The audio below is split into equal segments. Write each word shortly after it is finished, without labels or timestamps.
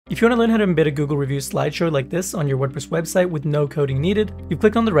If you want to learn how to embed a Google review slideshow like this on your WordPress website with no coding needed, you've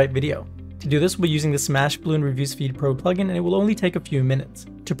clicked on the right video. To do this, we'll be using the Smashballoon Reviews Feed Pro plugin, and it will only take a few minutes.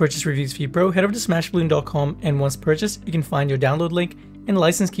 To purchase Reviews Feed Pro, head over to smashballoon.com, and once purchased, you can find your download link and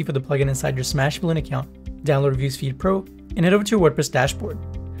license key for the plugin inside your Smashballoon account. Download Reviews Feed Pro and head over to your WordPress dashboard.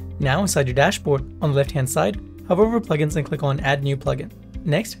 Now, inside your dashboard, on the left-hand side, hover over Plugins and click on Add New Plugin.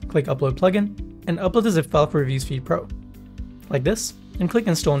 Next, click Upload Plugin and upload the zip file for Reviews Feed Pro, like this, and click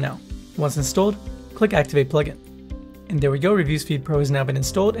Install Now. Once installed, click Activate Plugin. And there we go, Reviews Feed Pro has now been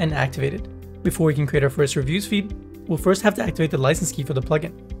installed and activated. Before we can create our first reviews feed, we'll first have to activate the license key for the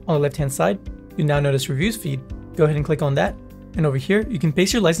plugin. On the left-hand side, you'll now notice Reviews Feed. Go ahead and click on that. And over here, you can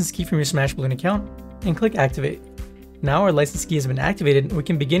paste your license key from your Smashballoon account and click Activate. Now our license key has been activated and we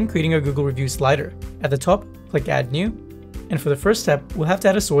can begin creating our Google Review slider. At the top, click Add New. And for the first step, we'll have to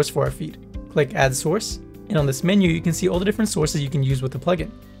add a source for our feed. Click Add Source. And on this menu, you can see all the different sources you can use with the plugin.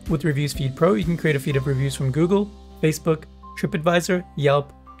 With Reviews Feed Pro, you can create a feed of reviews from Google, Facebook, TripAdvisor,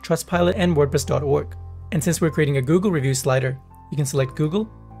 Yelp, Trustpilot, and WordPress.org. And since we're creating a Google review slider, you can select Google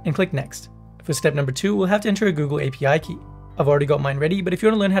and click Next. For step number 2, we'll have to enter a Google API key. I've already got mine ready, but if you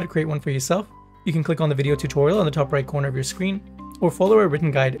want to learn how to create one for yourself, you can click on the video tutorial on the top right corner of your screen, or follow a written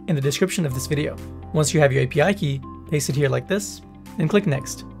guide in the description of this video. Once you have your API key, paste it here like this, then click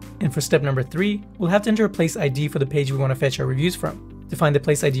Next. And for step number 3, we'll have to enter a place ID for the page we want to fetch our reviews from. To find the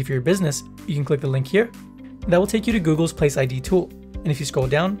place ID for your business, you can click the link here. That will take you to Google's Place ID tool. And if you scroll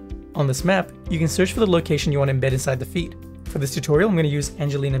down, on this map, you can search for the location you want to embed inside the feed. For this tutorial, I'm going to use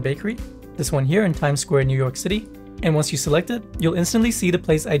Angelina Bakery, this one here in Times Square, New York City. And once you select it, you'll instantly see the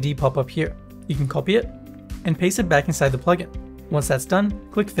place ID pop up here. You can copy it and paste it back inside the plugin. Once that's done,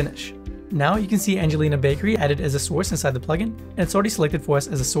 click Finish. Now you can see Angelina Bakery added as a source inside the plugin, and it's already selected for us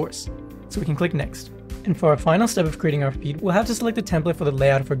as a source. So we can click Next. And for our final step of creating our feed, we'll have to select a template for the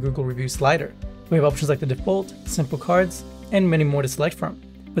layout of our Google Review slider. We have options like the default, simple cards, and many more to select from.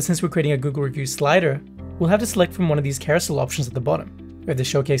 But since we're creating a Google Review slider, we'll have to select from one of these carousel options at the bottom. We have the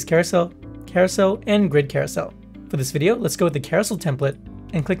Showcase Carousel, Carousel, and Grid Carousel. For this video, let's go with the carousel template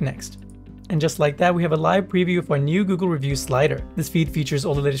and click Next. And just like that, we have a live preview of our new Google Review slider. This feed features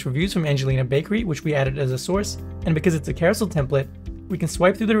all the latest reviews from Angelina Bakery, which we added as a source, and because it's a carousel template, we can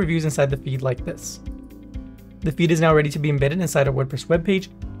swipe through the reviews inside the feed like this. The feed is now ready to be embedded inside our WordPress webpage,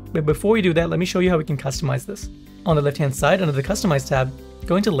 but before we do that, let me show you how we can customize this. On the left-hand side, under the Customize tab,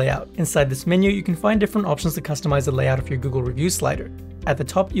 go into Layout. Inside this menu, you can find different options to customize the layout of your Google Review slider. At the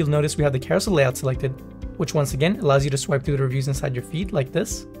top, you'll notice we have the carousel layout selected, which once again allows you to swipe through the reviews inside your feed like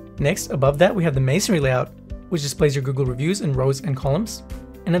this. Next, above that, we have the Masonry layout, which displays your Google reviews in rows and columns.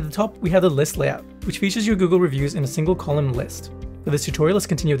 And at the top, we have the List layout, which features your Google reviews in a single column list. For this tutorial, let's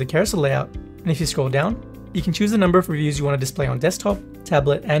continue with the carousel layout, and if you scroll down, you can choose the number of reviews you want to display on desktop,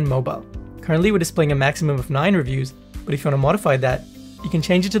 tablet, and mobile. Currently, we're displaying a maximum of 9 reviews, but if you want to modify that, you can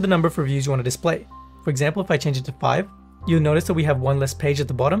change it to the number of reviews you want to display. For example, if I change it to 5, you'll notice that we have one less page at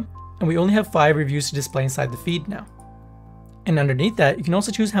the bottom, and we only have 5 reviews to display inside the feed now. And underneath that, you can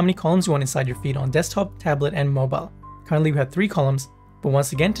also choose how many columns you want inside your feed on desktop, tablet, and mobile. Currently, we have 3 columns, but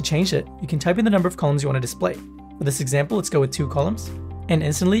once again, to change it, you can type in the number of columns you want to display. For this example, let's go with 2 columns. And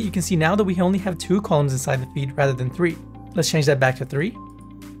instantly, you can see now that we only have 2 columns inside the feed rather than 3. Let's change that back to 3.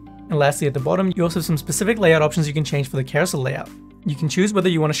 And lastly, at the bottom, you also have some specific layout options you can change for the carousel layout. You can choose whether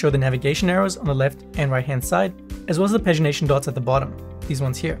you want to show the navigation arrows on the left and right hand side, as well as the pagination dots at the bottom, these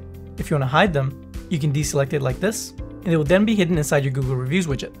ones here. If you want to hide them, you can deselect it like this, and it will then be hidden inside your Google Reviews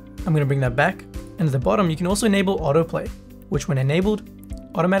widget. I'm going to bring that back, and at the bottom, you can also enable autoplay, which when enabled,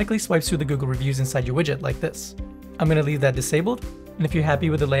 automatically swipes through the Google Reviews inside your widget like this. I'm going to leave that disabled, and if you're happy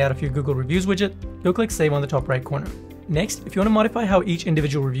with the layout of your Google Reviews widget, you'll click Save on the top right corner. Next, if you want to modify how each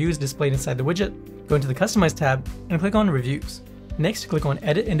individual review is displayed inside the widget, go into the Customize tab and click on Reviews. Next, click on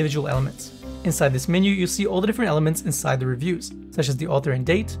Edit Individual Elements. Inside this menu, you'll see all the different elements inside the reviews, such as the author and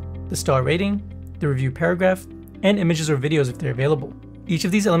date, the star rating, the review paragraph, and images or videos if they're available. Each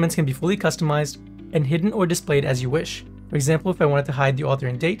of these elements can be fully customized and hidden or displayed as you wish. For example, if I wanted to hide the author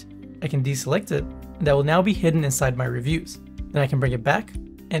and date, I can deselect it, and that will now be hidden inside my reviews. Then I can bring it back,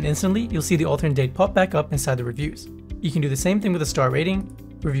 and instantly you'll see the author and date pop back up inside the reviews. You can do the same thing with the star rating,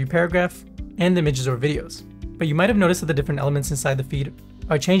 review paragraph, and images or videos. But you might have noticed that the different elements inside the feed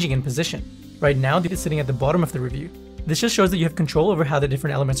are changing in position. Right now, they're sitting at the bottom of the review. This just shows that you have control over how the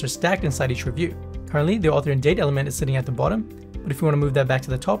different elements are stacked inside each review. Currently, the author and date element is sitting at the bottom, but if you want to move that back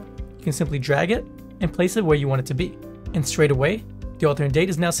to the top, you can simply drag it and place it where you want it to be. And straight away, the author and date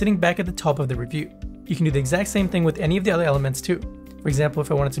is now sitting back at the top of the review. You can do the exact same thing with any of the other elements too. For example,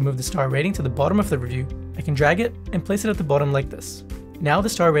 if I wanted to move the star rating to the bottom of the review, I can drag it and place it at the bottom like this. Now the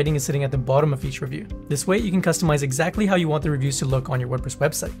star rating is sitting at the bottom of each review. This way you can customize exactly how you want the reviews to look on your WordPress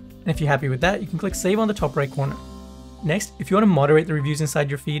website. And if you're happy with that, you can click Save on the top right corner. Next, if you want to moderate the reviews inside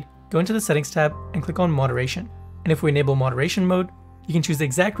your feed, go into the Settings tab and click on Moderation. And if we enable moderation mode, you can choose the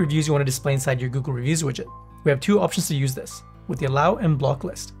exact reviews you want to display inside your Google Reviews widget. We have two options to use this, with the Allow and Block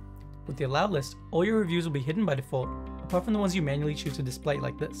list. With the Allow list, all your reviews will be hidden by default, apart from the ones you manually choose to display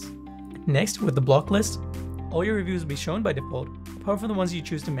like this. Next, with the Block list, all your reviews will be shown by default, apart from the ones you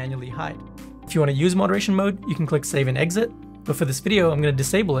choose to manually hide. If you want to use moderation mode, you can click Save and Exit, but for this video, I'm going to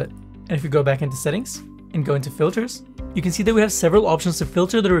disable it. And if you go back into Settings and go into Filters, you can see that we have several options to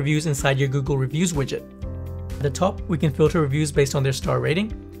filter the reviews inside your Google Reviews widget. At the top, we can filter reviews based on their star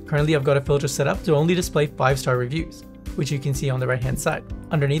rating. Currently, I've got a filter set up to only display 5-star reviews, which you can see on the right hand side.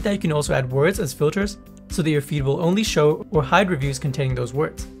 Underneath that, you can also add words as filters so that your feed will only show or hide reviews containing those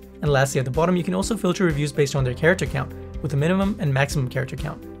words. And lastly, at the bottom, you can also filter reviews based on their character count, with a minimum and maximum character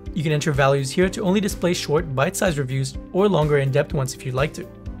count. You can enter values here to only display short, bite-sized reviews or longer in-depth ones if you'd like to.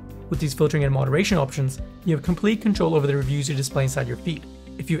 With these filtering and moderation options, you have complete control over the reviews you display inside your feed.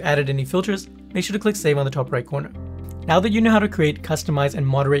 If you've added any filters, make sure to click Save on the top right corner. Now that you know how to create, customize, and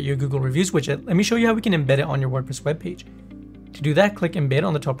moderate your Google Reviews widget, let me show you how we can embed it on your WordPress webpage. To do that, click Embed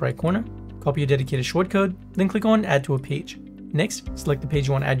on the top right corner, copy your dedicated shortcode, then click on Add to a page. Next, select the page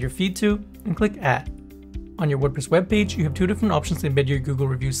you want to add your feed to, and click Add. On your WordPress webpage, you have two different options to embed your Google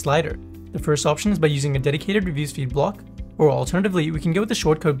Reviews slider. The first option is by using a dedicated reviews feed block, or alternatively, we can go with the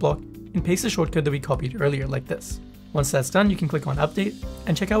shortcode block and paste the shortcode that we copied earlier like this. Once that's done, you can click on Update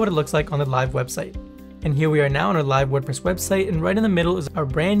and check out what it looks like on the live website. And here we are now on our live WordPress website, and right in the middle is our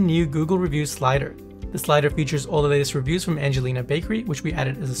brand new Google Reviews slider. The slider features all the latest reviews from Angelina Bakery, which we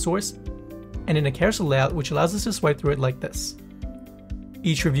added as a source, and in a carousel layout which allows us to swipe through it like this.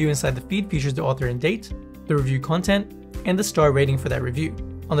 Each review inside the feed features the author and date, the review content, and the star rating for that review.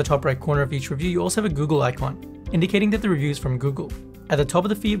 On the top right corner of each review, you also have a Google icon, indicating that the review is from Google. At the top of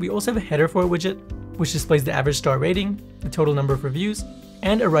the feed, we also have a header for a widget, which displays the average star rating, the total number of reviews,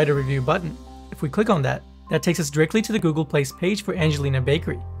 and a Write a Review button. If we click on that, that takes us directly to the Google Place page for Angelina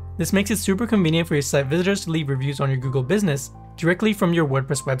Bakery. This makes it super convenient for your site visitors to leave reviews on your Google business directly from your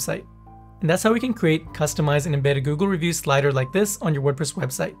WordPress website. And that's how we can create, customize, and embed a Google Reviews slider like this on your WordPress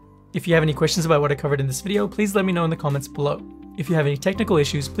website. If you have any questions about what I covered in this video, please let me know in the comments below. If you have any technical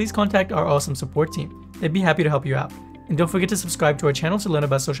issues, please contact our awesome support team. They'd be happy to help you out. And don't forget to subscribe to our channel to learn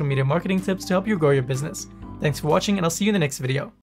about social media marketing tips to help you grow your business. Thanks for watching, and I'll see you in the next video.